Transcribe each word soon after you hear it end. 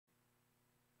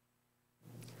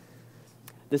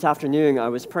This afternoon, I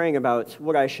was praying about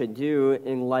what I should do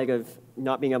in light of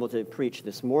not being able to preach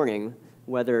this morning,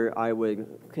 whether I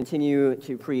would continue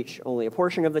to preach only a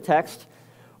portion of the text,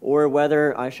 or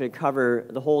whether I should cover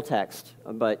the whole text,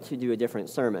 but to do a different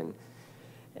sermon.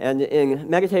 And in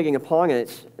meditating upon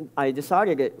it, I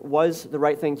decided it was the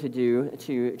right thing to do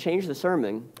to change the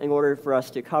sermon in order for us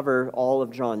to cover all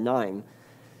of John 9,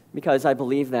 because I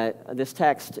believe that this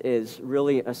text is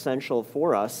really essential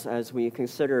for us as we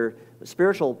consider the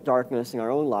spiritual darkness in our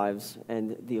own lives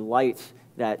and the light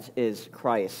that is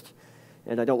Christ.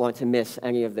 And I don't want to miss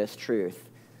any of this truth.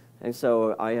 And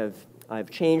so I've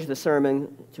changed the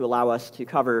sermon to allow us to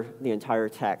cover the entire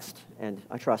text, and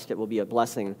I trust it will be a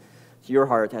blessing to your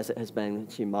heart as it has been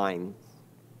to mine.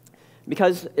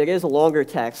 Because it is a longer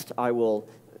text, I will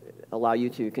allow you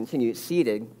to continue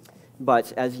seated,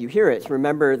 but as you hear it,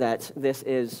 remember that this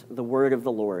is the word of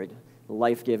the Lord, the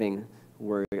life-giving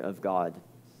word of God.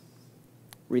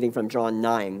 Reading from John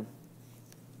 9.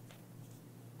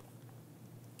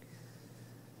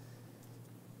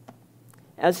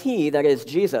 As he, that is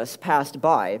Jesus, passed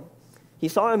by, he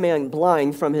saw a man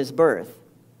blind from his birth.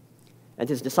 And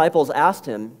his disciples asked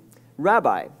him,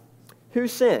 "Rabbi, who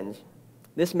sinned,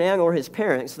 this man or his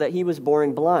parents, that he was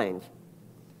born blind?"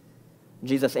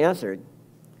 Jesus answered,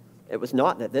 "It was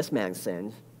not that this man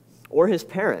sinned, or his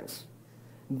parents,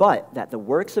 but that the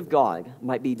works of God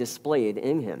might be displayed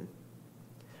in him.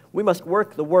 We must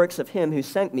work the works of him who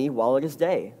sent me while it is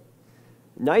day.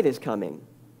 Night is coming,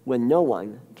 when no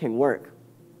one can work.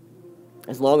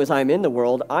 As long as I am in the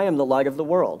world, I am the light of the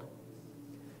world."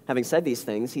 Having said these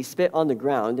things, he spit on the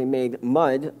ground and made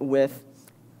mud with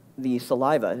the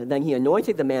saliva. Then he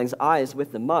anointed the man's eyes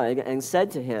with the mud and said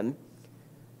to him,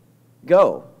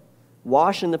 "Go,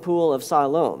 wash in the pool of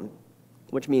Siloam,"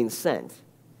 which means sent.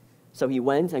 So he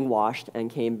went and washed and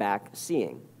came back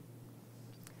seeing.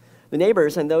 The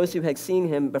neighbors and those who had seen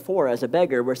him before as a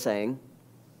beggar were saying,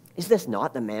 "Is this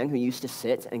not the man who used to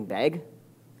sit and beg?"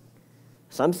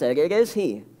 Some said, "It is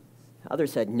he."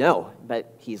 Others said, "No,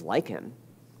 but he's like him."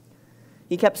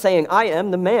 He kept saying, "I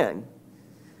am the man."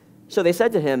 So they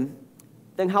said to him,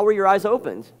 "Then how were your eyes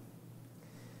opened?"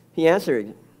 He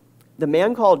answered, "The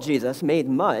man called Jesus made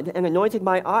mud and anointed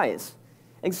my eyes,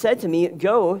 and said to me,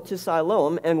 'Go to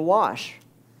Siloam and wash.'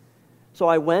 So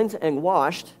I went and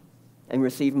washed and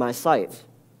received my sight."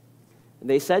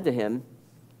 They said to him,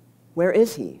 "Where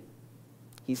is he?"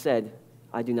 He said,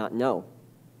 "I do not know."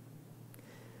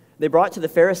 They brought to the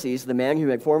Pharisees the man who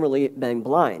had formerly been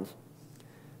blind.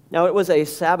 Now it was a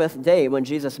Sabbath day when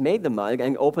Jesus made the mud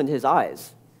and opened his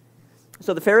eyes.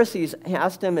 So the Pharisees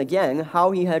asked him again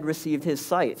how he had received his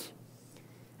sight.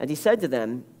 And he said to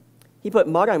them, "He put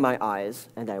mud on my eyes,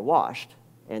 and I washed,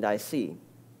 and I see."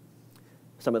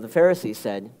 Some of the Pharisees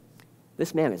said,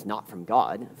 "This man is not from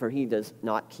God, for he does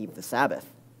not keep the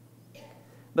Sabbath."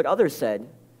 But others said,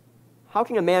 "How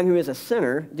can a man who is a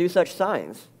sinner do such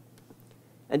signs?"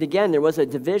 And again there was a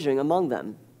division among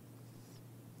them.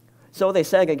 So they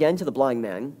said again to the blind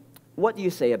man, "What do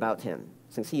you say about him,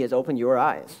 since he has opened your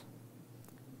eyes?"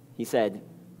 He said,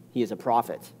 "He is a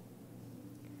prophet."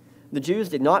 The Jews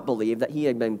did not believe that he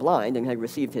had been blind and had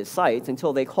received his sight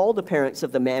until they called the parents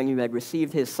of the man who had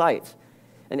received his sight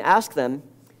and asked them,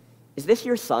 "Is this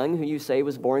your son who you say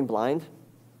was born blind?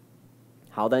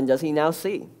 How then does he now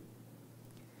see?"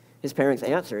 His parents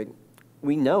answered,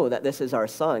 "We know that this is our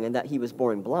son and that he was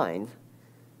born blind.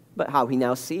 But how he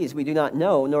now sees we do not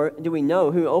know, nor do we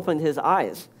know who opened his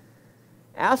eyes.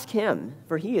 Ask him,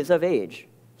 for he is of age.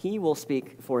 He will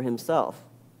speak for himself."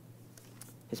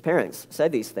 His parents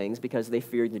said these things because they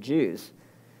feared the Jews.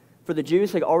 For the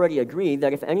Jews had already agreed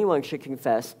that if anyone should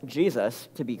confess Jesus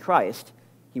to be Christ,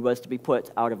 he was to be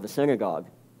put out of the synagogue.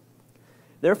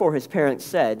 Therefore his parents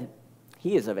said,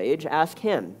 "He is of age, ask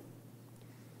him."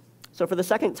 So for the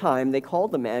second time they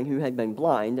called the man who had been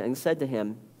blind and said to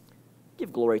him,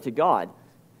 "Give glory to God.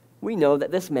 We know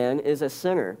that this man is a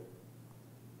sinner."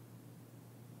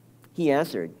 He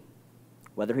answered,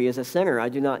 "Whether he is a sinner, I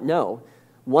do not know.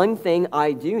 One thing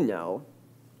I do know,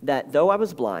 that though I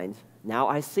was blind, now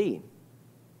I see."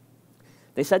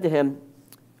 They said to him,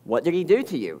 "What did he do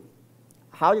to you?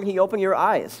 How did he open your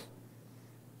eyes?"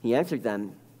 He answered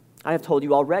them, "I have told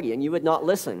you already, and you would not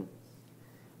listen.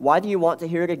 Why do you want to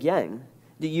hear it again?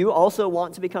 Do you also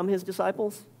want to become his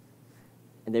disciples?"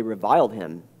 And they reviled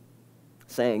him,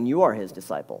 saying, "You are his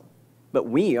disciple, but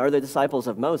we are the disciples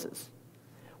of Moses.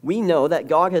 We know that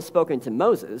God has spoken to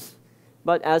Moses,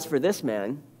 but as for this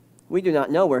man, we do not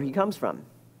know where he comes from."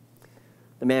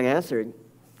 The man answered,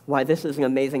 "Why, this is an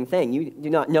amazing thing. You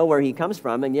do not know where he comes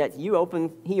from, and yet he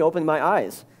opened my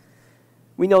eyes.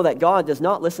 We know that God does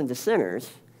not listen to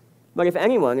sinners, But if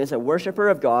anyone is a worshiper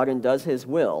of God and does his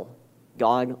will,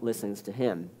 God listens to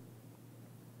him.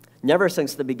 Never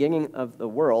since the beginning of the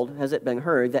world has it been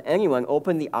heard that anyone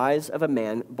opened the eyes of a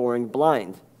man born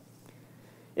blind.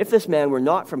 If this man were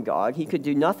not from God, he could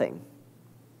do nothing.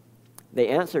 They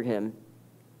answered him,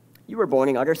 "You were born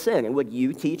in utter sin, and would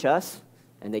you teach us?"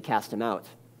 And they cast him out.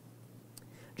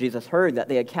 Jesus heard that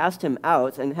they had cast him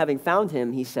out, and having found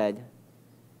him, he said,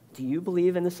 "Do you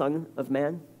believe in the Son of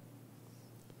Man?"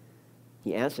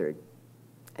 He answered,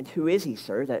 "And who is he,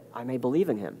 sir, that I may believe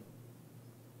in him?"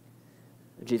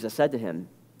 Jesus said to him,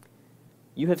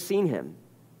 "You have seen him,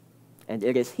 and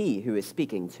it is he who is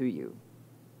speaking to you."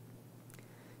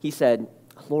 He said,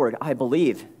 "Lord, I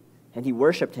believe," and he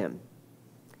worshipped him.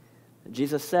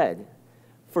 Jesus said,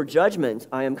 "For judgment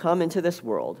I am come into this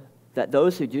world, that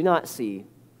those who do not see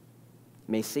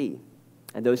may see,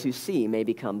 and those who see may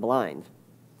become blind."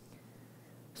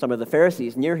 Some of the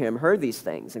Pharisees near him heard these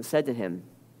things and said to him,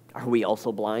 "Are we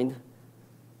also blind?"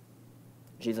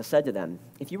 Jesus said to them,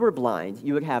 "If you were blind,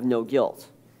 you would have no guilt.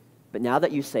 But now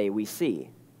that you say, 'We see,'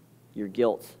 your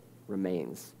guilt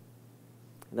remains."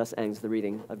 And thus ends the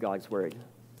reading of God's word.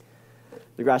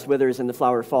 The grass withers and the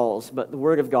flower falls, but the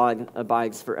word of God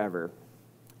abides forever.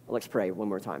 Let's pray one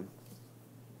more time.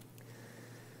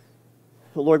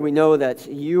 Lord, we know that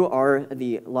you are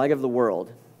the light of the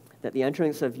world, that the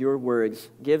entrance of your words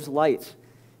gives light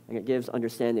and it gives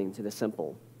understanding to the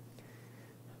simple.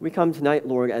 We come tonight,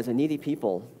 Lord, as a needy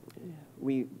people.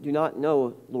 We do not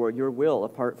know, Lord, your will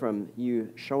apart from you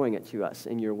showing it to us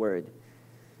in your word.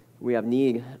 We have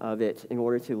need of it in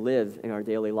order to live in our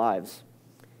daily lives.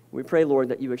 We pray, Lord,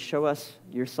 that you would show us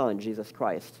your Son, Jesus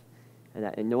Christ, and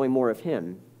that in knowing more of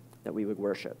him, that we would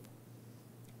worship.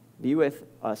 Be with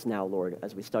us now, Lord,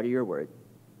 as we study your word.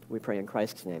 We pray in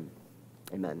Christ's name.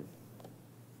 Amen.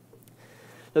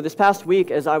 So this past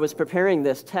week, as I was preparing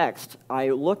this text, I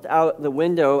looked out the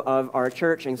window of our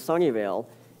church in Sunnyvale,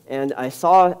 and I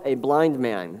saw a blind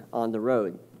man on the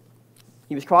road.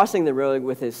 He was crossing the road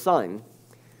with his son.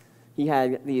 He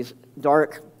had these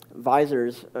dark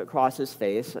visors across his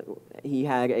face. He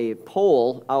had a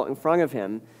pole out in front of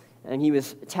him, and he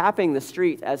was tapping the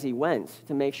street as he went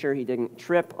to make sure he didn't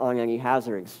trip on any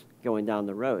hazards going down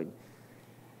the road.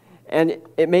 And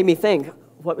it made me think,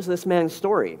 what was this man's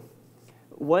story?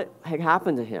 What had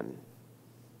happened to him?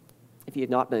 If he had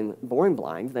not been born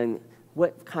blind, then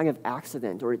what kind of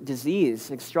accident or disease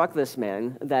had struck this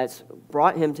man that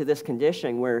brought him to this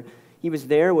condition where he was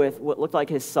there with what looked like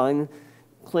his son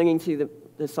clinging to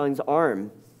the son's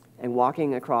arm and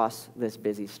walking across this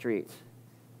busy street?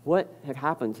 What had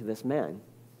happened to this man?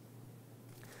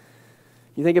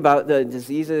 You think about the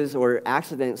diseases or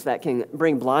accidents that can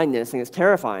bring blindness, and it's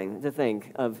terrifying to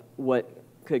think of what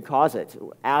could cause it.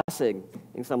 Acid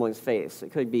in someone's face.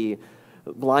 It could be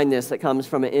blindness that comes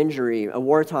from an injury, a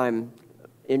wartime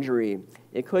injury.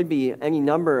 It could be any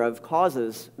number of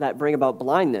causes that bring about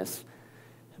blindness.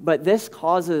 But this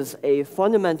causes a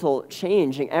fundamental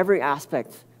change in every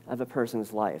aspect of a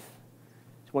person's life.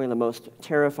 It's one of the most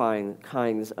terrifying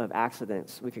kinds of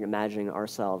accidents we can imagine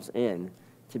ourselves in,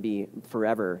 to be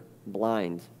forever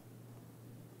blind.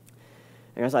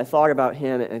 And as I thought about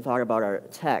him and thought about our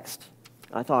text,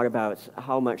 I thought about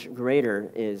how much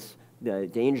greater is the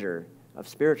danger of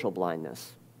spiritual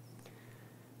blindness.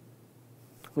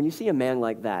 When you see a man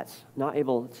like that, not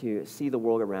able to see the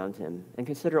world around him, and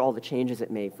consider all the changes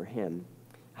it made for him,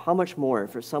 how much more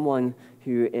for someone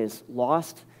who is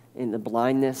lost in the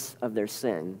blindness of their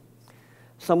sin,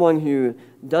 someone who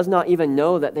does not even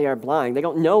know that they are blind. They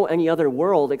don't know any other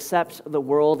world except the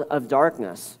world of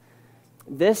darkness.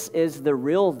 This is the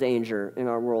real danger in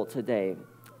our world today.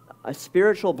 A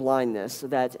spiritual blindness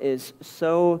that is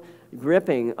so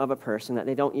gripping of a person that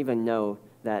they don't even know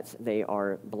that they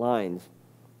are blind.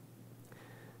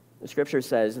 The scripture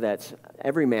says that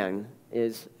every man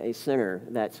is a sinner,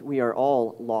 that we are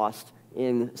all lost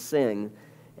in sin,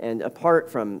 and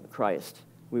apart from Christ,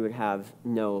 we would have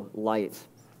no light.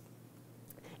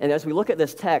 And as we look at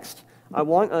this text, I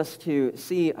want us to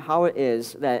see how it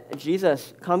is that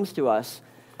Jesus comes to us,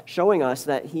 showing us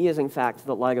that he is in fact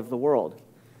the light of the world,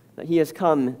 that he has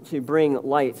come to bring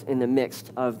light in the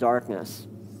midst of darkness.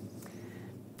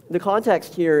 The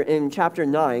context here in chapter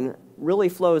 9 really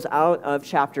flows out of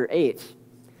chapter 8,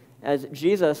 as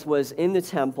Jesus was in the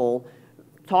temple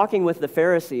talking with the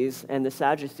Pharisees and the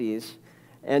Sadducees,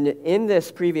 and in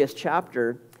this previous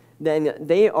chapter, then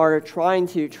they are trying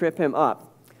to trip him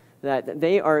up, that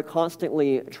they are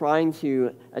constantly trying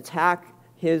to attack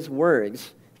his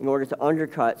words in order to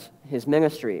undercut his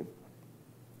ministry.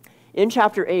 In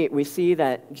chapter 8, we see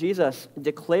that Jesus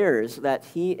declares that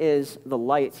he is the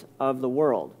light of the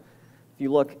world, If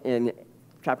you look in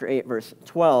chapter 8, verse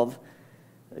 12,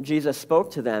 Jesus spoke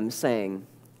to them, saying,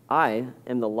 I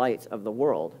am the light of the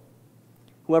world.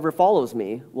 Whoever follows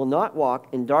me will not walk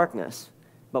in darkness,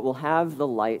 but will have the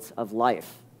light of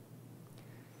life.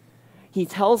 He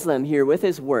tells them here with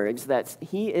his words that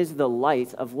he is the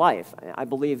light of life. I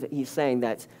believe that he's saying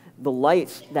that the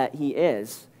light that he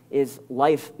is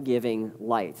life-giving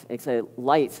light. It's a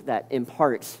light that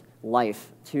imparts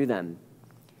life to them.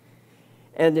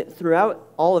 And throughout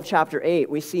all of chapter 8,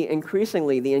 we see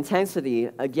increasingly the intensity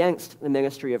against the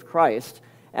ministry of Christ,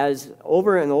 as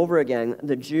over and over again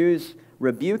the Jews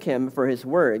rebuke him for his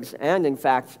words and, in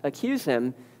fact, accuse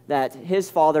him that his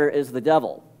father is the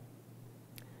devil.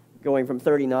 Going from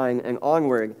 39 and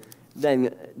onward,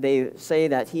 then they say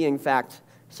that he, in fact,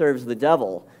 serves the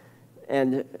devil.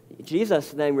 And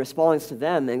Jesus then responds to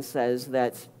them and says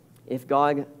that if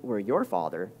God were your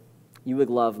father, you would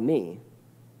love me.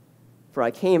 For I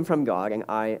came from God and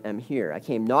I am here. I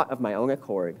came not of my own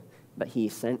accord, but he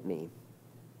sent me.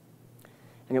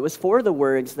 And it was for the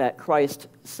words that Christ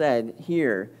said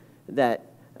here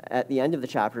that at the end of the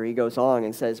chapter he goes on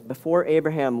and says, before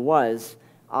Abraham was,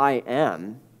 I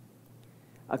am.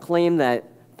 A claim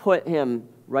that put him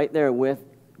right there with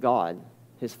God,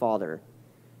 his father,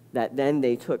 that then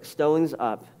they took stones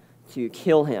up to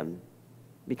kill him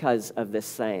because of this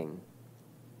saying.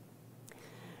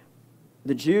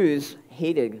 The Jews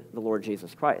hated the Lord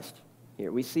Jesus Christ.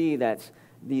 Here we see that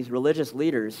these religious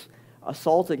leaders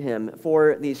assaulted him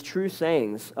for these true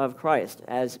sayings of Christ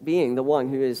as being the one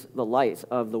who is the light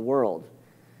of the world.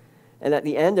 And at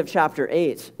the end of chapter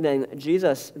 8, then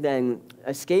Jesus then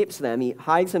escapes them. He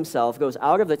hides himself, goes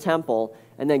out of the temple,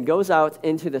 and then goes out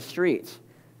into the streets.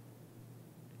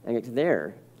 And it's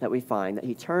there that we find that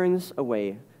he turns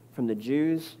away from the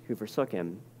Jews who forsook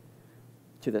him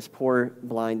to this poor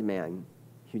blind man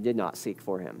who did not seek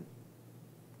for him.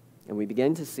 And we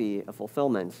begin to see a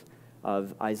fulfillment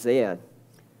of Isaiah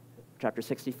chapter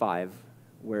 65,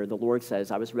 where the Lord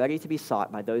says, I was ready to be sought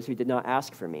by those who did not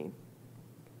ask for me.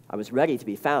 I was ready to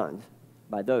be found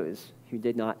by those who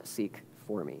did not seek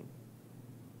for me.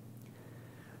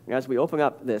 And as we open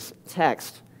up this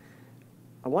text,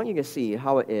 I want you to see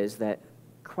how it is that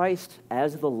Christ,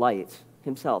 as the light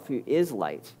himself, who is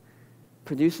light,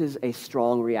 produces a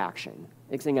strong reaction.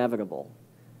 It's inevitable.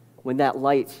 When that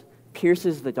light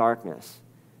pierces the darkness,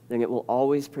 then it will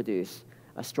always produce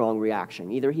a strong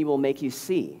reaction. Either he will make you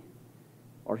see,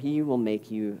 or he will make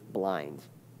you blind.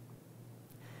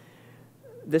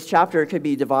 This chapter could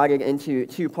be divided into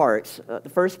two parts. The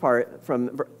first part,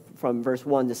 from verse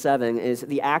 1 to 7, is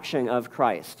the action of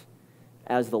Christ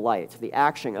as the light, the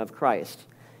action of Christ.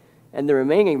 And the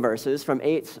remaining verses, from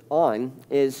 8 on,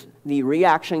 is the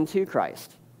reaction to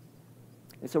Christ.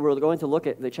 And so we're going to look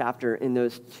at the chapter in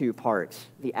those two parts,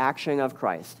 the action of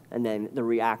Christ and then the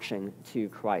reaction to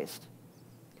Christ.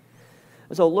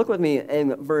 So look with me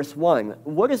in verse 1.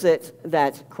 What is it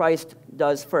that Christ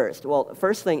does first? Well, the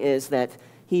first thing is that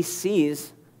he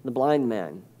sees the blind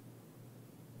man.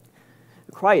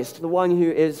 Christ, the one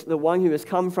who has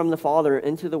come from the Father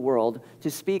into the world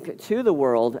to speak to the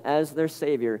world as their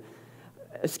Savior,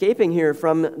 escaping here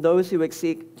from those who would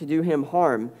seek to do him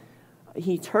harm,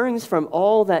 he turns from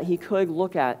all that he could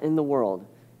look at in the world,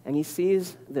 and he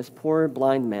sees this poor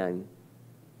blind man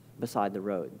beside the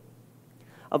road.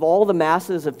 Of all the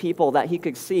masses of people that he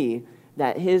could see,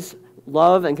 that his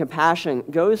love and compassion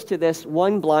goes to this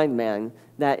one blind man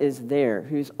that is there,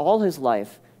 who's all his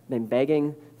life been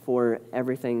begging for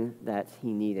everything that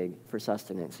he needed for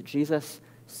sustenance. Jesus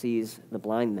sees the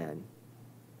blind man.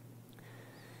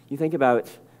 You think about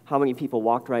how many people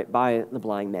walked right by the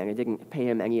blind man and didn't pay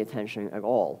him any attention at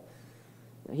all.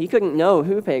 He couldn't know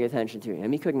who paid attention to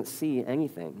him. He couldn't see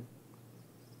anything.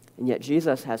 And yet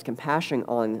Jesus has compassion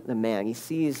on the man. He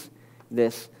sees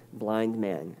this blind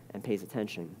man and pays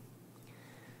attention.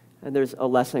 And there's a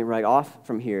lesson right off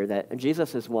from here that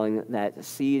Jesus is one that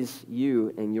sees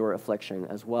you in your affliction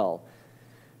as well.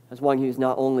 As one who's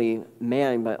not only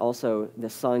man, but also the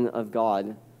Son of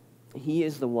God. He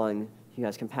is the one who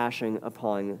has compassion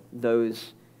upon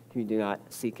those who do not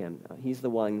seek him. He's the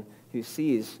one who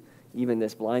sees even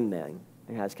this blind man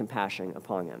and has compassion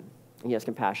upon him. And he has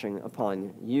compassion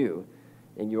upon you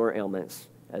in your ailments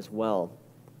as well.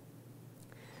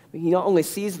 But he not only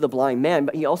sees the blind man,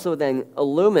 but he also then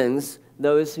illumines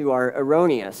those who are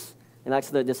erroneous, and that's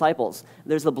the disciples.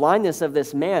 There's the blindness of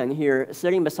this man here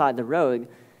sitting beside the road,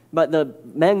 but the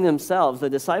men themselves, the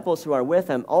disciples who are with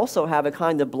him, also have a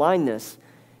kind of blindness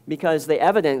because they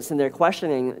evidence in their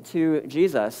questioning to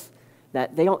Jesus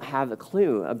that they don't have a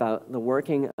clue about the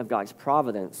working of God's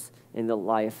providence in the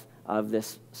life of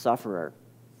this sufferer.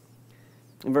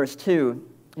 In verse 2,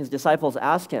 his disciples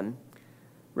ask him,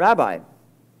 "Rabbi,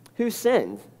 who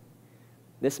sinned,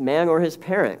 this man or his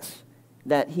parents,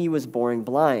 that he was born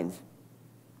blind?"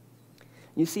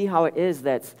 You see how it is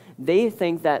that they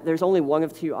think that there's only one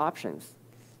of two options.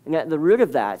 And at the root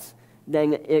of that,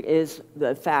 then it is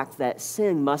the fact that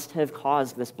sin must have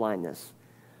caused this blindness.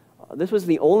 This was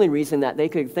the only reason that they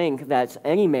could think that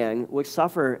any man would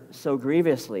suffer so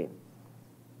grievously.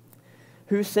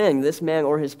 Who sinned, this man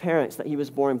or his parents, that he was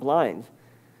born blind?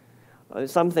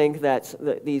 Some think that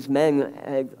these men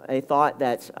had thought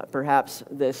that perhaps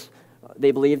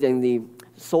they believed in the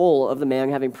soul of the man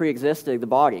having pre-existed the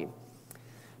body,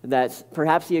 that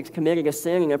perhaps he had committed a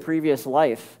sin in a previous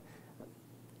life.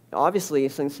 Obviously,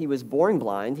 since he was born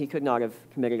blind, he could not have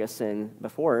committed a sin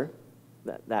before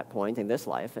that point in this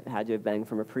life. It had to have been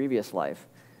from a previous life.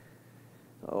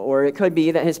 Or it could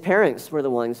be that his parents were the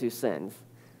ones who sinned.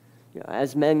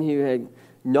 As men who had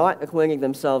not acquainted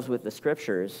themselves with the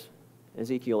Scriptures,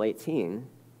 Ezekiel 18,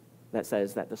 that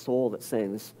says that the soul that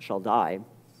sins shall die,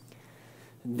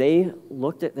 they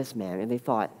looked at this man and they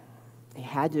thought, it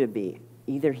had to be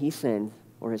either he sinned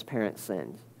or his parents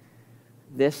sinned.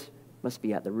 This must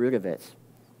be at the root of it.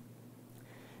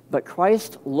 But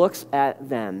Christ looks at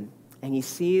them and he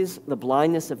sees the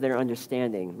blindness of their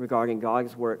understanding regarding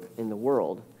God's work in the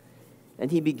world. And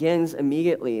he begins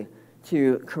immediately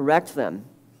to correct them.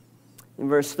 In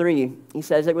verse 3, he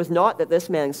says, "It was not that this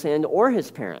man sinned or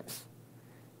his parents,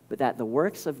 but that the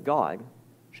works of God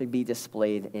should be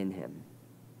displayed in him."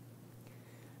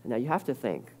 Now you have to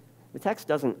think, the text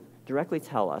doesn't directly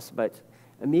tell us, but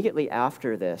immediately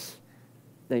after this,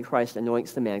 then Christ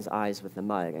anoints the man's eyes with the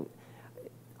mud. And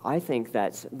I think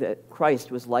that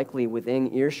Christ was likely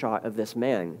within earshot of this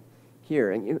man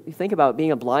here. And you think about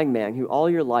being a blind man who all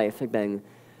your life had been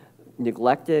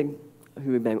neglected,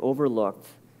 who had been overlooked,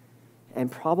 and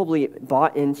probably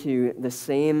bought into the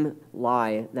same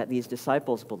lie that these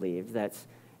disciples believed, that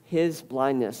his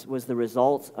blindness was the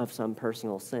result of some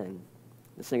personal sin,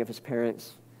 the sin of his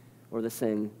parents or the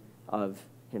sin of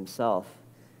himself.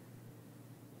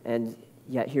 And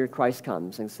yet here Christ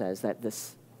comes and says that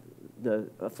the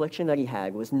affliction that he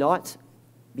had was not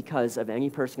because of any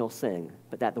personal sin,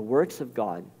 but that the works of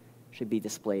God should be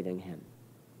displayed in him.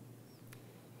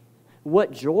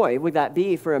 What joy would that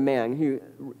be for a man who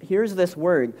hears this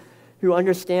word, who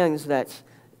understands that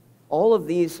all of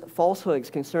these falsehoods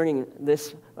concerning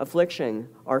this affliction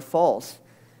are false,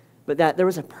 but that there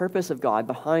was a purpose of God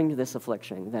behind this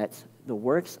affliction, that the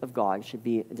works of God should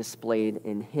be displayed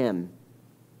in him.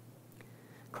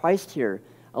 Christ here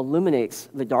illuminates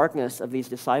the darkness of these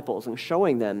disciples and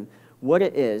showing them what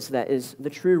it is that is the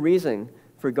true reason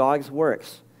for God's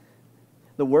works.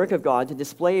 The work of God to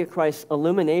display Christ's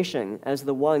illumination as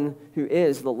the one who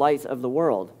is the light of the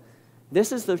world.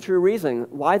 This is the true reason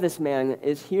why this man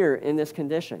is here in this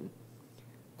condition,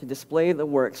 to display the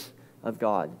works of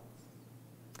God.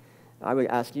 I would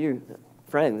ask you,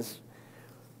 friends,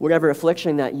 whatever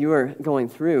affliction that you are going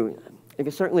through, it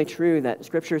is certainly true that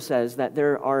Scripture says that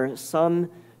there are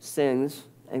some sins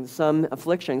and some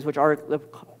afflictions which are the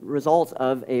result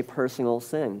of a personal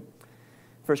sin.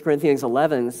 1 Corinthians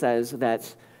 11 says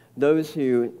that those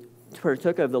who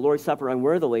partook of the Lord's Supper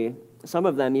unworthily, some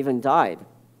of them even died.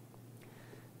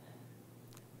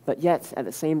 But yet, at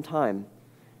the same time,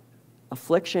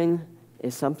 affliction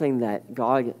is something that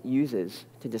God uses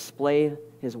to display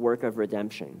his work of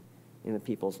redemption in the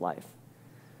people's life.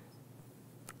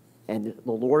 And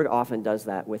the Lord often does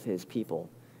that with his people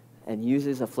and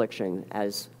uses affliction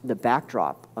as the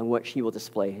backdrop on which he will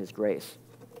display his grace.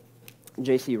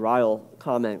 J.C. Ryle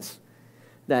comments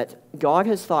that God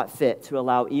has thought fit to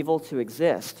allow evil to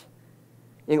exist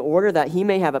in order that he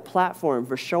may have a platform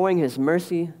for showing his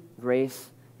mercy, grace,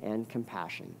 and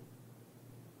compassion.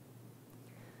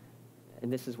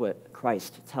 And this is what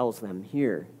Christ tells them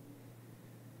here.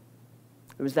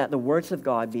 It was that the works of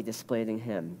God be displayed in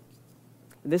him.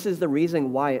 This is the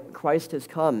reason why Christ has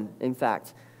come, in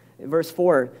fact. In verse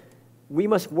 4, we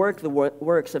must work the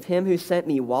works of him who sent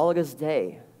me while it is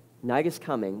day. Night is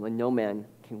coming when no man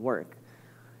can work.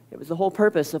 It was the whole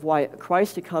purpose of why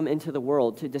Christ had come into the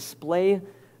world, to display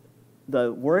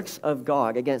the works of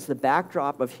God against the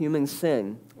backdrop of human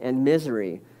sin and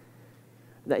misery.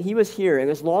 That he was here,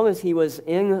 and as long as he was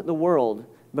in the world,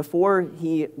 before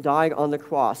he died on the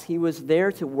cross, he was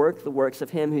there to work the works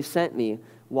of him who sent me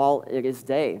while it is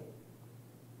day.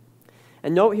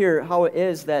 And note here how it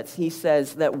is that he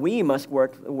says that we must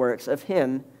work the works of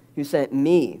him who sent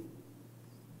me.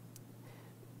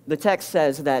 The text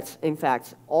says that, in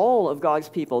fact, all of God's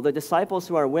people, the disciples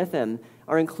who are with him,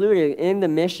 are included in the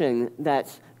mission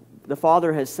that the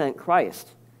Father has sent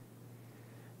Christ.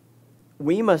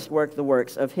 we must work the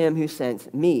works of him who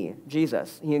sent me,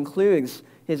 Jesus. He includes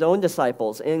his own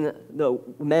disciples in the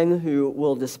men who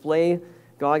will display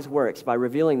God's works by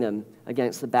revealing them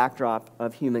against the backdrop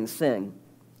of human sin.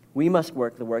 We must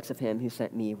work the works of him who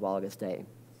sent me while it is day.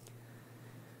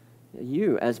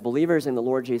 You, as believers in the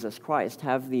Lord Jesus Christ,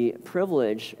 have the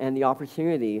privilege and the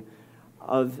opportunity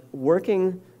of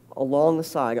working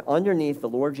alongside, underneath the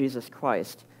Lord Jesus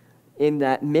Christ, in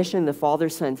that mission the Father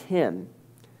sent him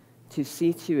to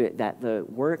see to it that the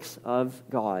works of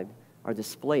God are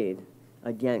displayed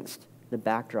against the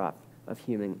backdrop of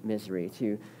human misery,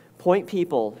 to point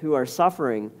people who are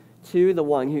suffering to the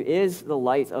one who is the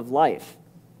light of life.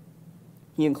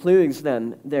 He includes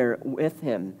them there with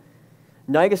him.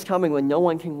 Night is coming when no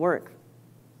one can work.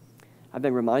 I've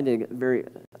been reminded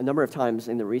a number of times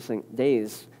in the recent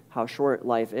days how short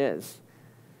life is,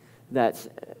 that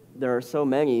there are so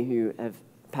many who have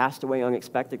passed away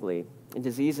unexpectedly, and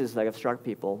diseases that have struck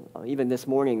people. Even this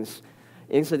morning's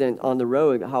incident on the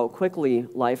road, how quickly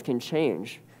life can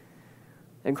change.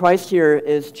 And Christ here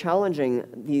is challenging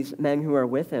these men who are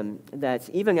with him, that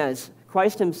even as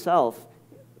Christ himself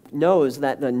knows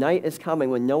that the night is coming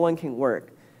when no one can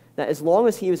work, that as long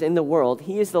as he was in the world,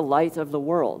 he is the light of the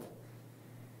world.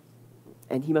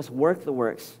 And he must work the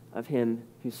works of him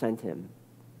who sent him.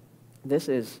 This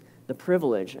is the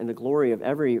privilege and the glory of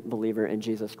every believer in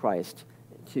Jesus Christ,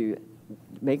 to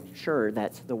make sure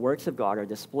that the works of God are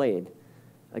displayed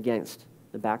against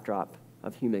the backdrop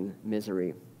of human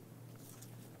misery.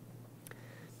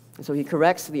 And so he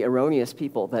corrects the erroneous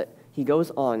people, but he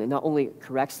goes on and not only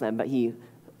corrects them, but he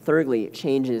thirdly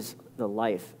changes the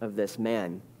life of this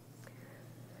man.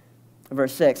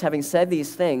 Verse 6, having said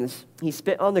these things, he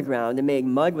spit on the ground and made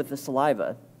mud with the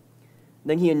saliva.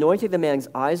 Then he anointed the man's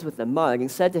eyes with the mud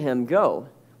and said to him, "Go,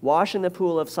 wash in the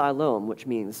pool of Siloam," which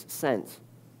means sent.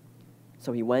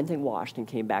 So he went and washed and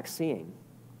came back seeing.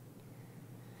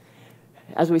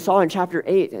 As we saw in chapter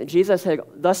 8, Jesus had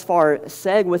thus far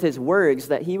said with his words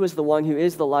that he was the one who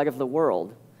is the light of the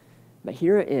world. But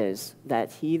here it is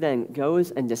that he then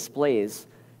goes and displays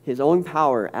his own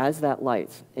power as that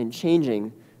light in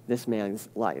changing this man's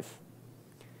life.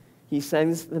 He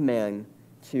sends the man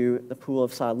to the pool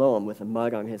of Siloam with a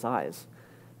mud on his eyes.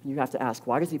 You have to ask,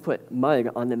 why does he put mud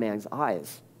on the man's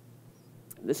eyes?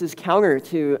 This is counter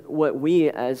to what we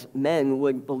as men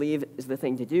would believe is the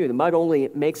thing to do. The mud only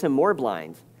makes him more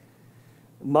blind.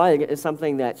 Mud is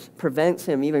something that prevents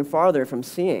him even farther from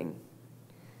seeing.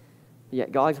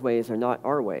 Yet God's ways are not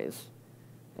our ways.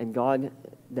 And God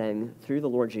then, through the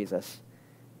Lord Jesus,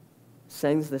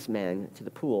 sends this man to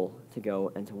the pool to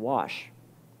go and to wash.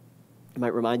 It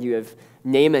might remind you of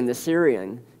Naaman the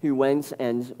Syrian, who went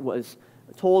and was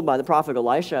told by the prophet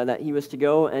Elisha that he was to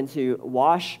go and to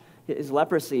wash his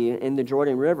leprosy in the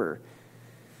Jordan River.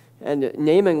 And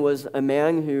Naaman was a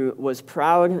man who was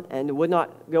proud and would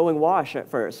not go and wash at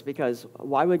first, because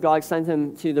why would God send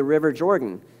him to the river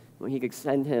Jordan when he could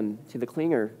send him to the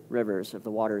cleaner rivers of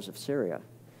the waters of Syria?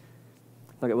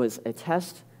 But it was a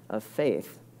test of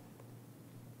faith.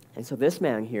 And so this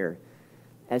man here,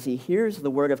 as he hears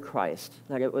the word of Christ,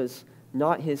 that it was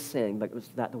not his sin, but it was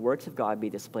that the works of God be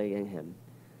displayed in him,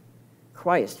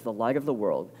 Christ, the light of the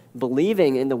world,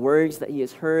 believing in the words that he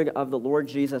has heard of the Lord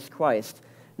Jesus Christ,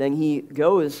 then he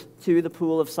goes to the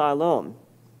pool of Siloam.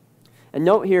 And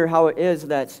note here how it is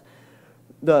that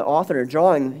the author,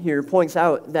 John, here points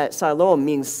out that Siloam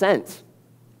means sent.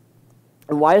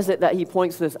 And why is it that he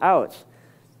points this out?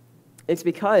 It's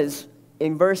because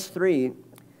in verse 4,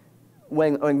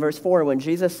 when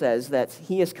Jesus says that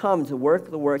he has come to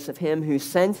work the works of him who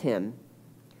sent him,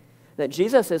 that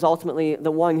Jesus is ultimately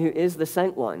the one who is the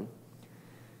sent one.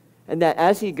 And that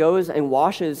as he goes and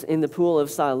washes in the pool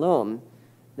of Siloam,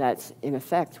 that in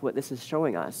effect what this is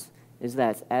showing us is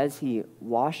that as he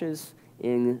washes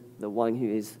in the one who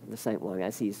is the sent one,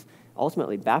 as he's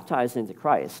ultimately baptized into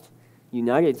Christ,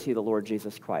 united to the Lord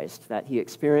Jesus Christ, that he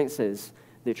experiences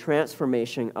the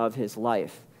transformation of his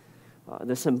life.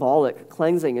 The symbolic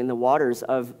cleansing in the waters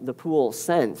of the pool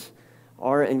sent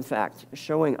are in fact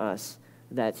showing us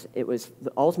that it was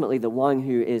ultimately the one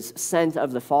who is sent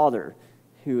of the Father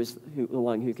who is the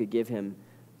one who could give him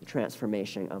the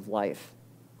transformation of life.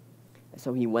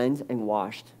 So he went and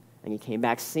washed, and he came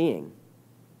back seeing.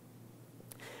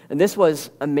 And this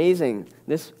was amazing.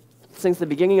 Since the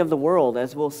beginning of the world,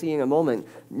 as we'll see in a moment,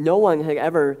 no one had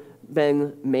ever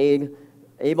been made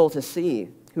able to see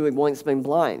who had once been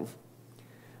blind.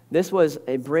 This was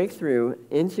a breakthrough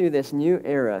into this new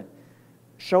era,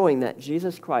 showing that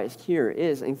Jesus Christ here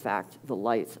is, in fact, the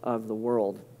light of the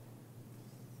world.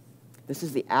 This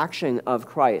is the action of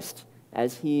Christ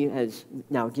as he has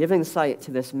now given sight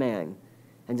to this man,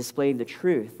 and displayed the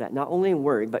truth that not only in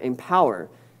word, but in power,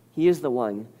 he is the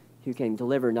one who can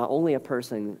deliver not only a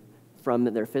person from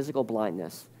their physical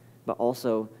blindness, but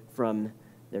also from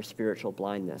their spiritual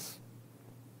blindness.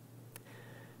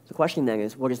 The question then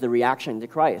is, what is the reaction to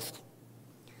Christ?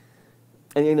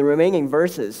 And in the remaining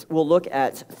verses, we'll look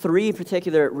at three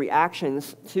particular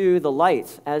reactions to the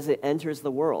light as it enters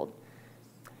the world.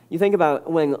 You think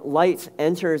about when light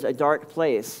enters a dark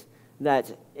place,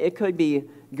 that it could be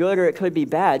good or it could be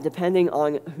bad, depending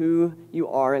on who you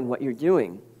are and what you're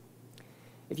doing.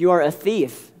 If you are a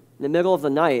thief in the middle of the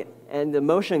night and the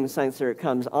motion sensor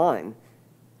comes on,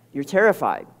 you're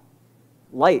terrified.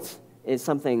 Light is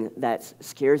something that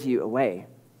scares you away.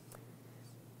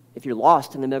 If you're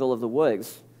lost in the middle of the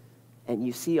woods and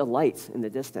you see a light in the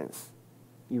distance,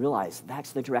 you realize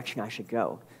that's the direction I should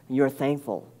go. And you're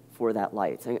thankful for that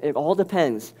light. And it all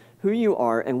depends who you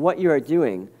are and what you are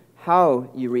doing, how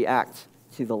you react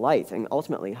to the light, and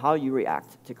ultimately how you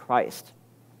react to Christ.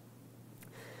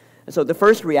 And so the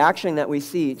first reaction that we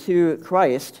see to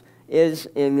Christ is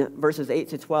in verses 8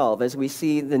 to 12, as we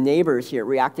see the neighbors here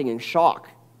reacting in shock.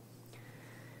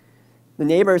 The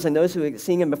neighbors and those who had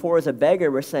seen him before as a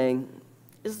beggar were saying,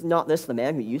 "Is not this the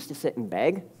man who used to sit and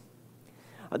beg?"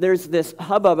 There's this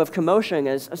hubbub of commotion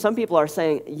as some people are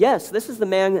saying, "Yes, this is the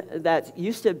man that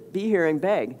used to be here and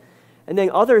beg." And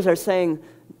then others are saying,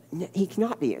 "He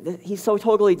cannot be. He's so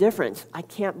totally different. I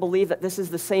can't believe that this is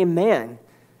the same man."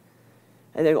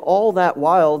 And then all that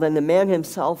while, then the man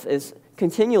himself is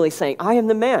continually saying, "I am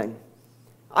the man.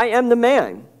 I am the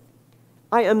man.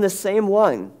 I am the same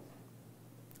one."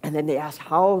 And then they ask,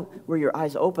 "How were your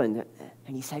eyes opened?"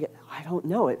 And he said, "I don't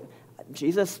know.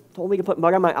 Jesus told me to put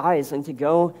mud on my eyes and to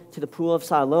go to the pool of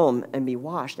Siloam and be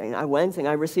washed. And I went and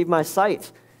I received my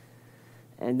sight."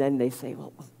 And then they say,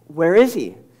 "Well, where is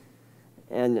he?"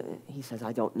 And he says,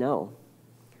 "I don't know."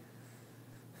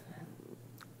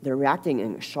 They're reacting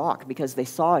in shock because they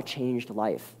saw a changed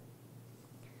life.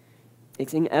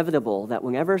 It's inevitable that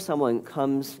whenever someone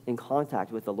comes in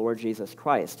contact with the Lord Jesus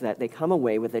Christ, that they come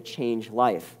away with a changed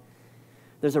life.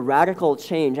 There's a radical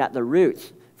change at the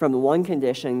root from one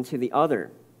condition to the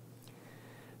other.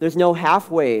 There's no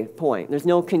halfway point. There's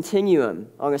no continuum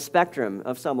on a spectrum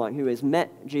of someone who has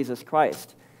met Jesus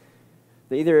Christ.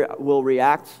 They either will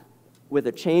react with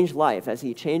a changed life as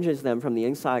he changes them from the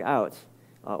inside out,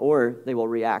 or they will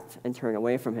react and turn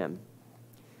away from him.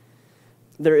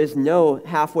 There is no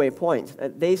halfway point.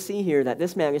 They see here that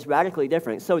this man is radically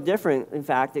different. So different, in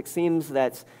fact, it seems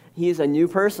that he is a new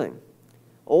person.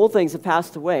 Old things have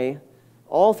passed away.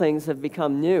 All things have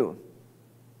become new.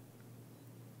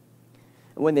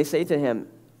 And when they say to him,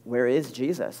 "Where is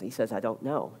Jesus?" he says, "I don't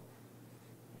know."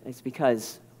 It's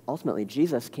because ultimately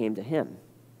Jesus came to him.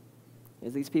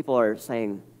 As these people are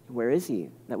saying, "Where is he?"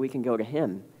 that we can go to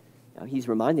him. He's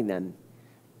reminding them,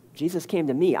 Jesus came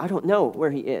to me. I don't know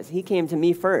where he is. He came to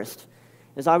me first.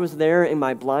 As I was there in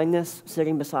my blindness,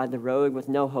 sitting beside the road with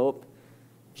no hope,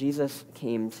 Jesus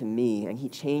came to me, and he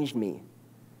changed me.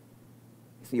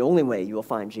 It's the only way you will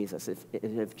find Jesus,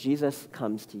 if Jesus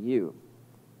comes to you.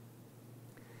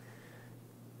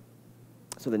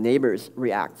 So the neighbors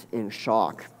react in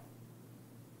shock.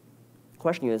 The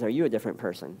question is, are you a different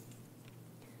person?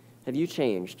 Have you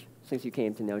changed since you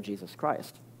came to know Jesus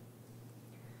Christ?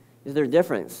 Is there a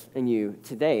difference in you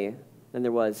today than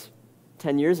there was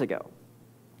 10 years ago,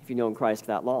 if you've known Christ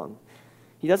that long?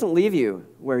 He doesn't leave you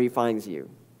where he finds you.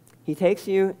 He takes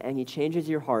you and he changes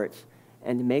your heart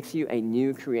and makes you a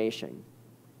new creation.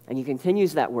 And he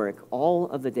continues that work all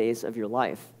of the days of your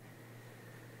life.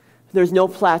 There's no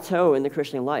plateau in the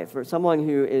Christian life. For someone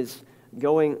who is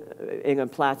going in a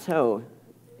plateau,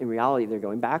 in reality, they're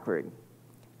going backward.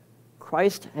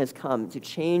 Christ has come to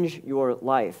change your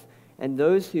life. And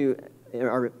those who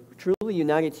are truly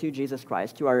united to Jesus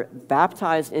Christ, who are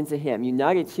baptized into him,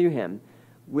 united to him,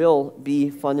 will be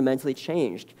fundamentally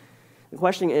changed. The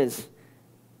question is,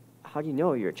 how do you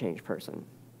know you're a changed person?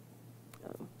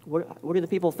 What do the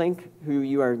people think who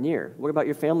you are near? What about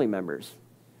your family members?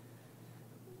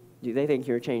 Do they think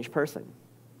you're a changed person?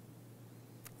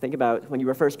 Think about when you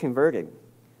were first converted,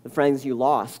 the friends you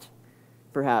lost,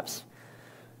 perhaps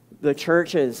the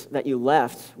churches that you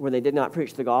left where they did not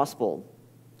preach the gospel.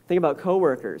 Think about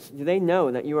coworkers. Do they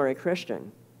know that you are a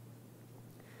Christian?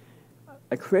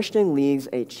 A Christian leads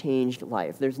a changed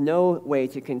life. There's no way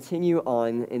to continue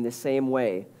on in the same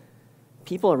way.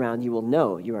 People around you will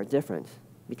know you are different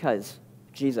because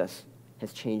Jesus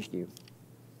has changed you.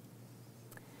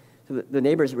 So the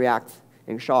neighbors react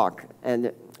in shock,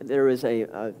 and there was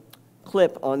a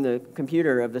clip on the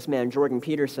computer of this man, Jordan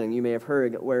Peterson, you may have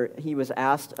heard, where he was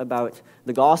asked about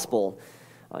the gospel.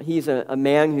 He's a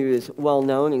man who is well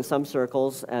known in some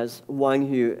circles as one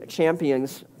who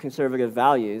champions conservative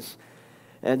values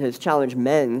and has challenged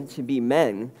men to be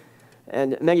men.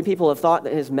 And many people have thought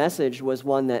that his message was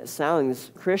one that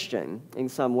sounds Christian in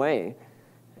some way.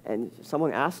 And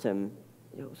someone asked him,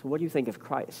 so what do you think of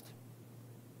Christ?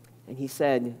 And he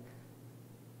said,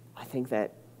 I think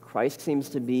that Christ seems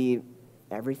to be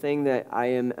everything that I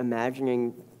am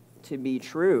imagining to be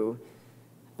true,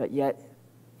 but yet,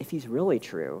 if he's really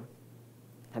true,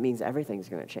 that means everything's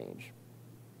going to change.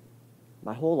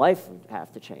 My whole life would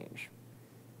have to change.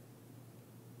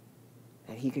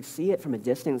 And he could see it from a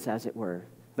distance, as it were,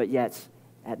 but yet,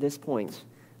 at this point,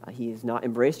 he has not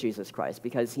embraced Jesus Christ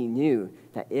because he knew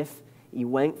that if he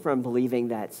went from believing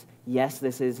that, yes,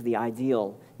 this is the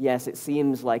ideal, yes, it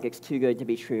seems like it's too good to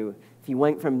be true, if he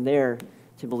went from there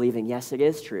to believing, yes, it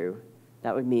is true,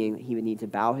 that would mean he would need to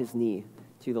bow his knee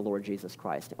to the Lord Jesus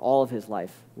Christ. All of his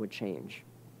life would change.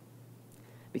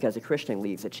 Because a Christian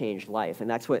leads a changed life, and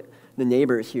that's what the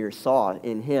neighbors here saw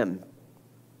in him.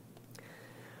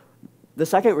 The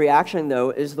second reaction,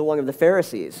 though, is the one of the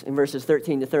Pharisees in verses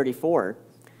 13 to 34,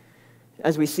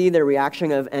 as we see their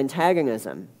reaction of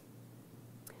antagonism.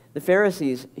 The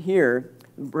Pharisees here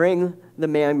bring the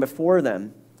man before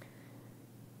them.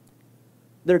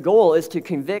 Their goal is to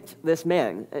convict this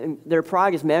man, and their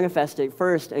pride is manifested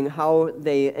first in how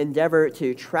they endeavor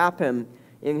to trap him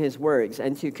in his words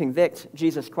and to convict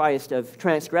Jesus Christ of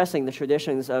transgressing the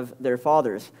traditions of their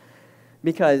fathers,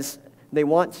 because they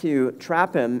want to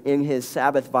trap him in his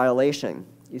Sabbath violation.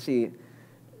 You see,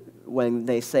 when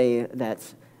they say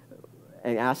that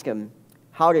and ask him,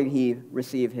 how did he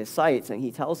receive his sight? And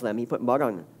he tells them, he put mud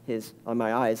on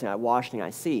my eyes, and I washed and I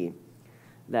see.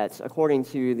 That according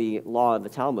to the law of the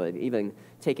Talmud, even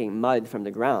taking mud from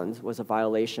the ground was a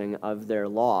violation of their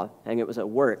law, and it was at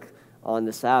work on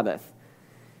the Sabbath.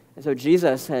 And so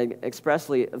Jesus had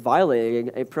expressly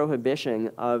violated a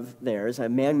prohibition of theirs, a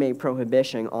man-made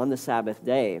prohibition on the Sabbath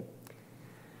day.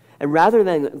 And rather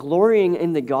than glorying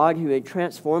in the God who had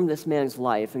transformed this man's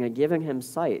life and had given him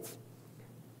sight,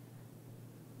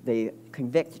 they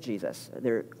convict Jesus.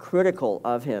 They're critical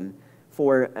of him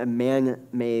for a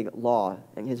man-made law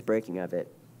and his breaking of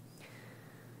it.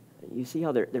 You see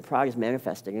how their pride is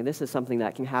manifesting, and this is something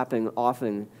that can happen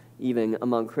often even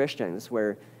among Christians,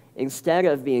 where instead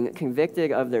of being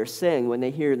convicted of their sin when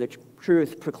they hear the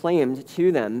truth proclaimed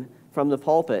to them from the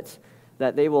pulpit,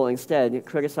 that they will instead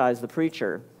criticize the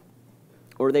preacher,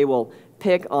 or they will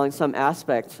pick on some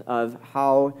aspect of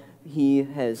how he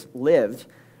has lived,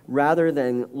 rather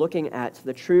than looking at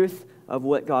the truth of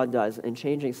what God does in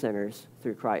changing sinners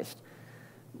through Christ.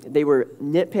 They were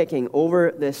nitpicking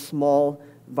over this small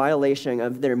violation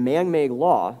of their man-made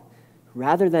law,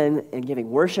 rather than in giving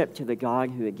worship to the God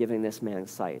who had given this man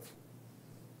sight.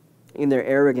 In their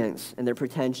arrogance and their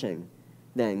pretension,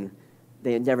 then,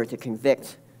 they endeavored to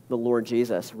convict the Lord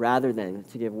Jesus, rather than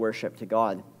to give worship to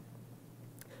God.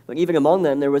 But even among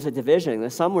them, there was a division.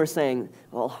 Some were saying,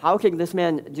 well, how could this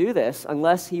man do this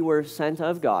unless he were sent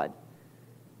of God?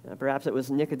 Perhaps it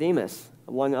was Nicodemus,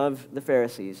 one of the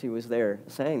Pharisees, who was there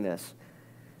saying this.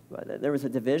 But there was a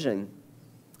division,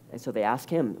 and so they asked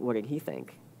him, what did he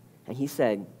think? And he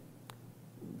said,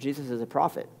 Jesus is a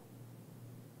prophet.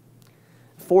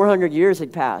 400 years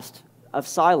had passed of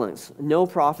silence. No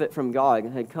prophet from God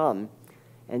had come.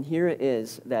 And here it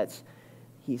is that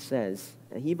he says,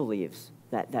 and he believes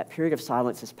that that period of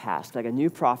silence has passed, like a new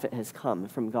prophet has come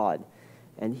from God,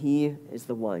 and he is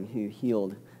the one who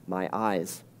healed my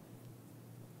eyes.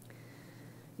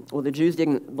 Well, the Jews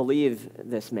didn't believe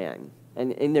this man,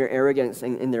 and in their arrogance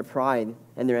and in their pride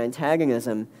and their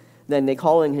antagonism, then they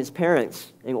call in his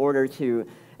parents in order to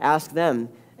ask them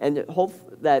and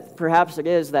hope that perhaps it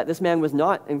is that this man was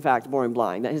not, in fact, born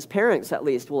blind, that his parents at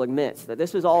least will admit that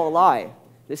this was all a lie.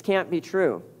 This can't be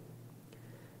true.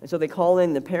 And so they call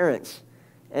in the parents,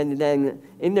 and then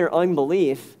in their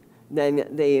unbelief, then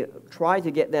they try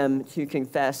to get them to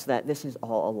confess that this is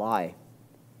all a lie.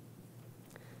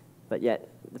 But yet,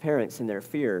 the parents, in their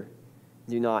fear,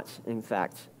 do not, in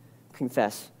fact,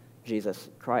 confess Jesus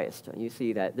Christ. You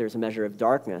see that there's a measure of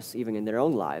darkness even in their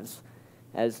own lives,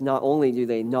 as not only do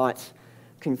they not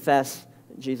confess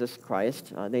Jesus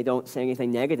Christ, they don't say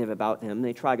anything negative about him,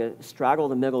 they try to straddle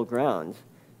the middle ground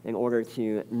in order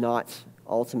to not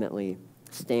ultimately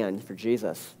stand for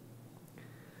Jesus.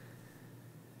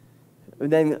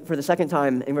 And then, for the second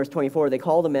time, in verse 24, they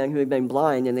call the man who had been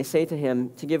blind, and they say to him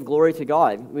to give glory to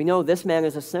God. We know this man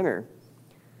is a sinner.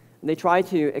 And they try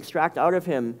to extract out of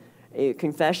him a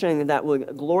confession that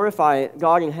would glorify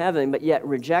God in heaven, but yet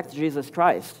reject Jesus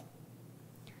Christ.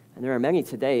 And there are many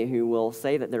today who will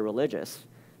say that they're religious,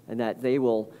 and that they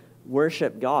will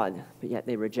worship God, but yet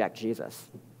they reject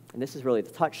Jesus. And this is really the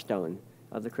touchstone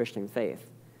of the Christian faith.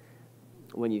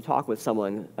 When you talk with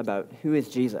someone about who is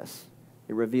Jesus,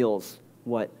 it reveals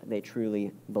what they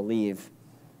truly believe.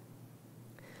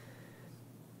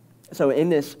 So in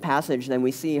this passage, then,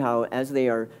 we see how as they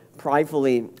are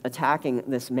pridefully attacking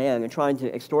this man and trying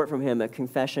to extort from him a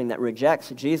confession that rejects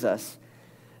Jesus,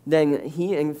 then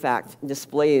he, in fact,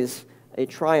 displays a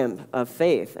triumph of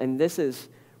faith. And this is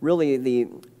really the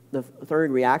third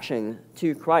reaction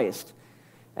to Christ,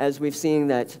 as we've seen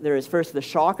that there is first the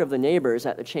shock of the neighbors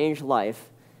at the changed life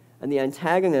and the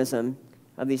antagonism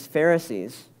of these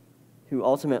Pharisees who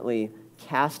ultimately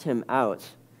cast him out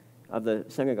of the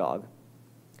synagogue.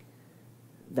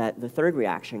 That the third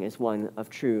reaction is one of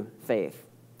true faith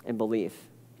and belief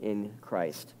in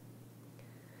Christ.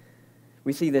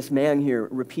 We see this man here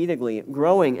repeatedly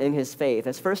growing in his faith,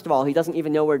 as first of all, he doesn't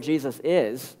even know where Jesus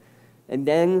is, and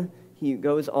then he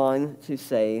goes on to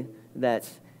say that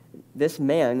this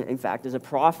man, in fact, is a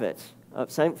prophet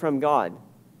sent from God,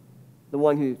 the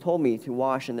one who told me to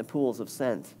wash in the pools of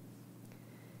scent.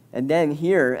 And then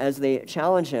here, as they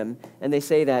challenge him, and they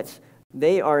say that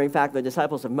they are, in fact, the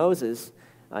disciples of Moses,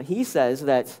 he says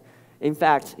that, in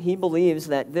fact, he believes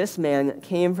that this man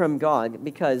came from God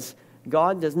because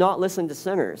God does not listen to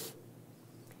sinners.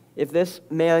 If this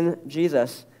man,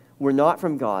 Jesus, were not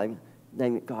from God,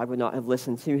 then God would not have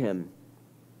listened to him.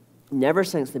 Never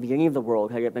since the beginning of the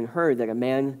world had it been heard that a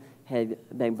man had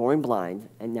been born blind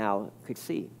and now could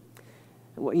see.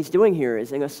 And what he's doing here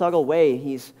is, in a subtle way,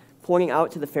 he's pointing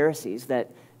out to the Pharisees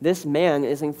that this man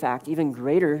is, in fact, even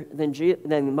greater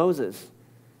than Moses.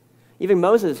 Even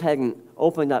Moses hadn't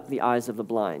opened up the eyes of the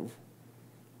blind,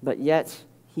 but yet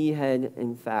he had,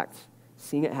 in fact,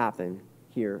 seen it happen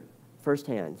here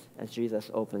firsthand as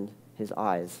Jesus opened his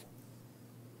eyes.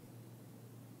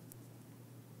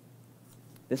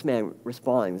 This man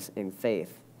responds in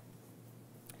faith.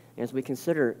 As we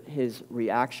consider his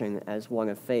reaction as one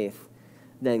of faith,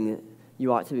 then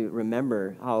you ought to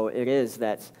remember how it is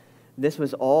that this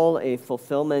was all a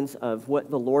fulfillment of what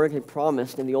the Lord had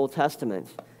promised in the Old Testament,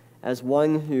 as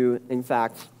one who, in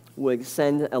fact, would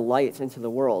send a light into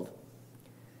the world.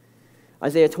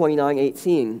 Isaiah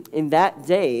 29:18, "In that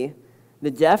day the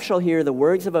deaf shall hear the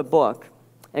words of a book,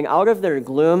 and out of their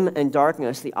gloom and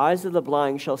darkness the eyes of the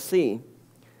blind shall see.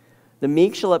 The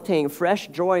meek shall obtain fresh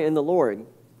joy in the Lord,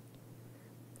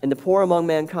 and the poor among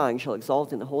mankind shall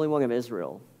exult in the Holy One of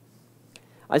Israel."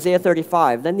 Isaiah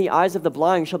 35, "Then the eyes of the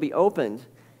blind shall be opened,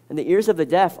 and the ears of the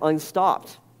deaf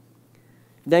unstopped.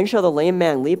 Then shall the lame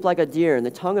man leap like a deer, and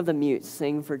the tongue of the mute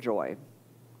sing for joy."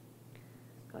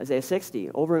 Isaiah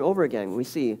 60, over and over again, we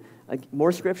see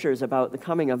more scriptures about the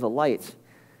coming of the light.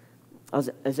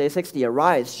 Isaiah 60,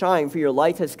 "Arise, shine, for your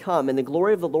light has come, and the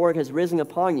glory of the Lord has risen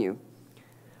upon you.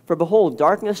 For behold,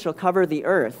 darkness shall cover the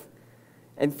earth,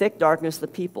 and thick darkness the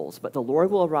peoples, but the Lord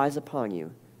will arise upon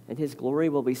you, and his glory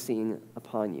will be seen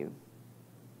upon you.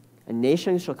 And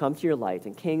nations shall come to your light,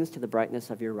 and kings to the brightness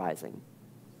of your rising."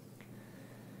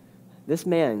 This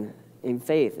man, in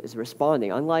faith, is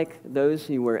responding, unlike those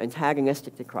who were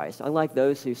antagonistic to Christ, unlike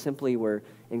those who simply were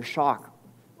in shock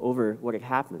over what had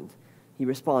happened. He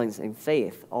responds in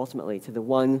faith, ultimately, to the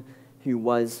one who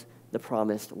was the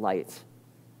promised light.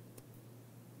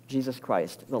 Jesus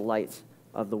Christ, the light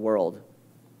of the world.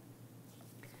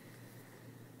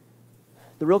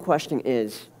 The real question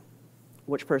is,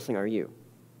 which person are you?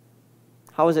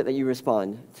 How is it that you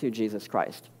respond to Jesus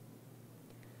Christ?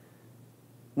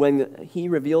 When he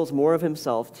reveals more of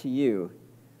himself to you,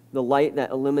 the light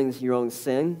that illumines your own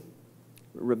sin,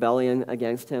 rebellion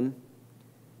against him,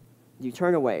 do you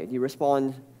turn away? Do you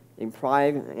respond in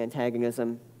pride and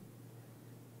antagonism?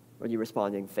 Or do you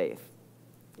respond in faith,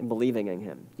 in believing in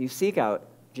him? Do you seek out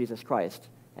Jesus Christ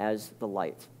as the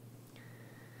light?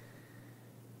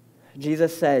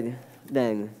 Jesus said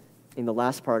then, in the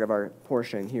last part of our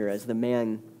portion here, as the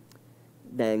man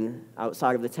then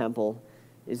outside of the temple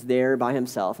is there by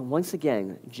himself, and once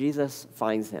again, Jesus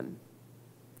finds him.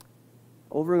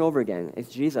 Over and over again,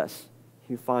 it's Jesus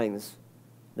who finds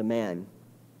the man.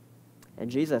 And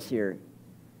Jesus here,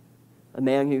 a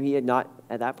man who he had not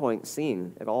at that point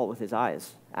seen at all with his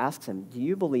eyes, asks him, "Do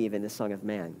you believe in the Son of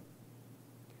Man?"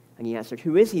 And he answered,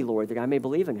 "Who is he, Lord, that I may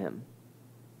believe in him?"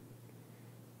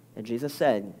 And Jesus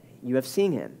said, "You have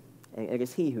seen him, and it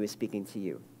is he who is speaking to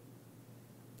you."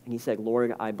 And he said,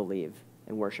 "Lord, I believe,"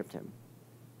 and worshiped him.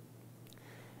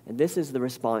 And this is the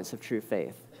response of true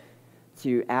faith,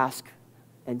 to ask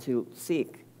and to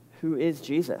seek, who is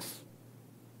Jesus?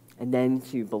 And then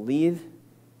to believe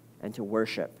and to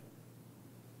worship.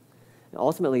 And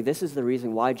ultimately, this is the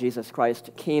reason why Jesus Christ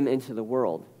came into the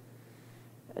world,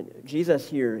 And Jesus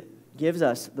here gives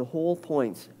us the whole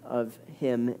point of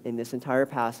him in this entire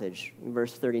passage, in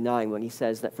verse 39, when he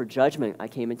says that for judgment I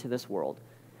came into this world,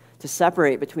 to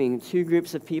separate between two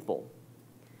groups of people,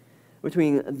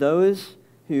 between those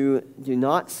who do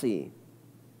not see,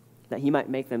 that he might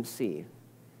make them see,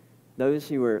 those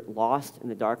who were lost in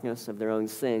the darkness of their own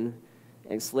sin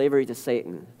and slavery to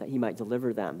Satan, that he might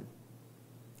deliver them.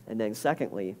 And then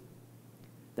secondly,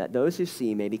 that those who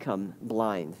see may become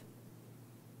blind.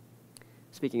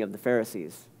 Speaking of the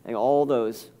Pharisees, and all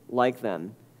those like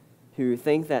them who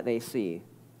think that they see,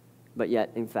 but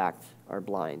yet in fact are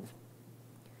blind.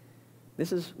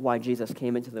 This is why Jesus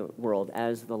came into the world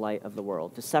as the light of the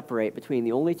world, to separate between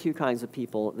the only two kinds of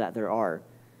people that there are,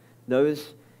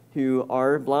 those who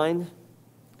are blind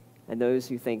and those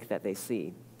who think that they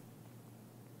see.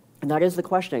 And that is the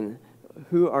question,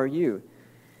 who are you?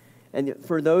 And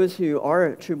for those who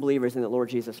are true believers in the Lord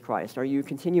Jesus Christ, are you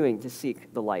continuing to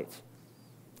seek the light?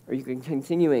 Are you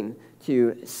continuing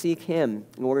to seek him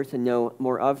in order to know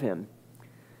more of him?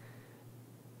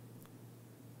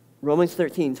 Romans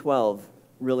 13:12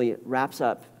 really wraps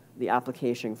up the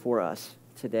application for us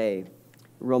today.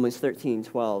 Romans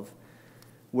 13:12,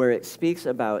 where it speaks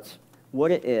about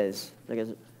what it is that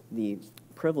is the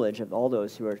privilege of all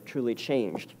those who are truly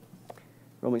changed.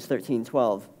 Romans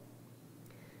 13:12.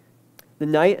 The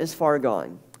night is far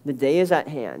gone, the day is at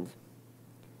hand.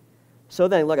 So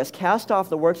then, let us cast off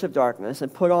the works of darkness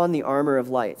and put on the armor of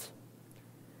light.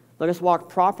 Let us walk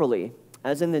properly,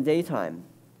 as in the daytime,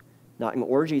 not in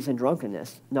orgies and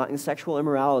drunkenness, not in sexual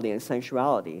immorality and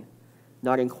sensuality,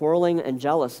 not in quarreling and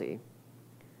jealousy,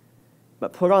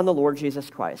 but put on the Lord Jesus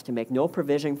Christ, to make no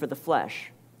provision for the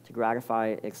flesh to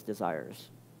gratify its desires.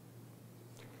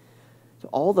 So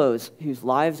all those whose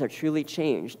lives are truly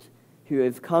changed, who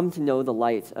have come to know the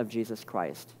light of Jesus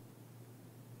Christ,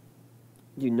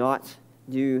 do not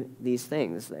do these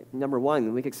things. Number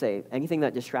one, we could say anything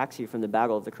that distracts you from the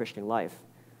battle of the Christian life.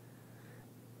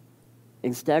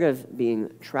 Instead of being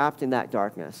trapped in that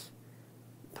darkness,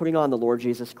 putting on the Lord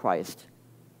Jesus Christ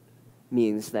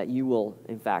means that you will,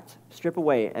 in fact, strip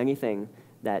away anything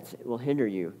that will hinder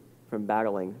you from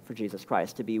battling for Jesus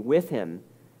Christ, to be with him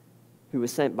who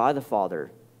was sent by the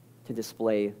Father to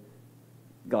display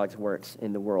God's works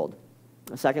in the world.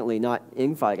 Secondly, not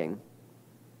infighting.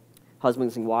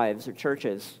 Husbands and wives or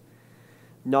churches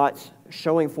not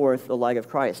showing forth the light of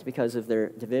Christ because of their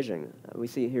division. We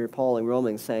see here Paul in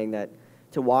Romans saying that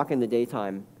to walk in the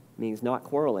daytime means not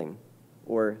quarreling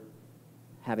or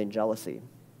having jealousy.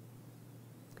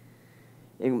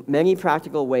 In many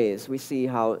practical ways, we see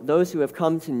how those who have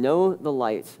come to know the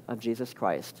light of Jesus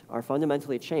Christ are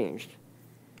fundamentally changed,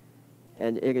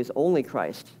 and it is only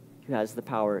Christ who has the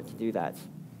power to do that.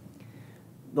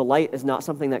 The light is not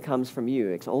something that comes from you.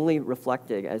 It's only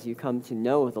reflected as you come to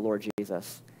know the Lord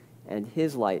Jesus, and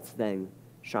his light then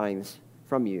shines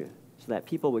from you so that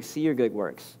people will see your good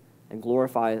works and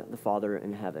glorify the Father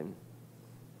in heaven.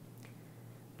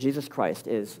 Jesus Christ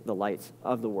is the light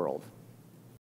of the world.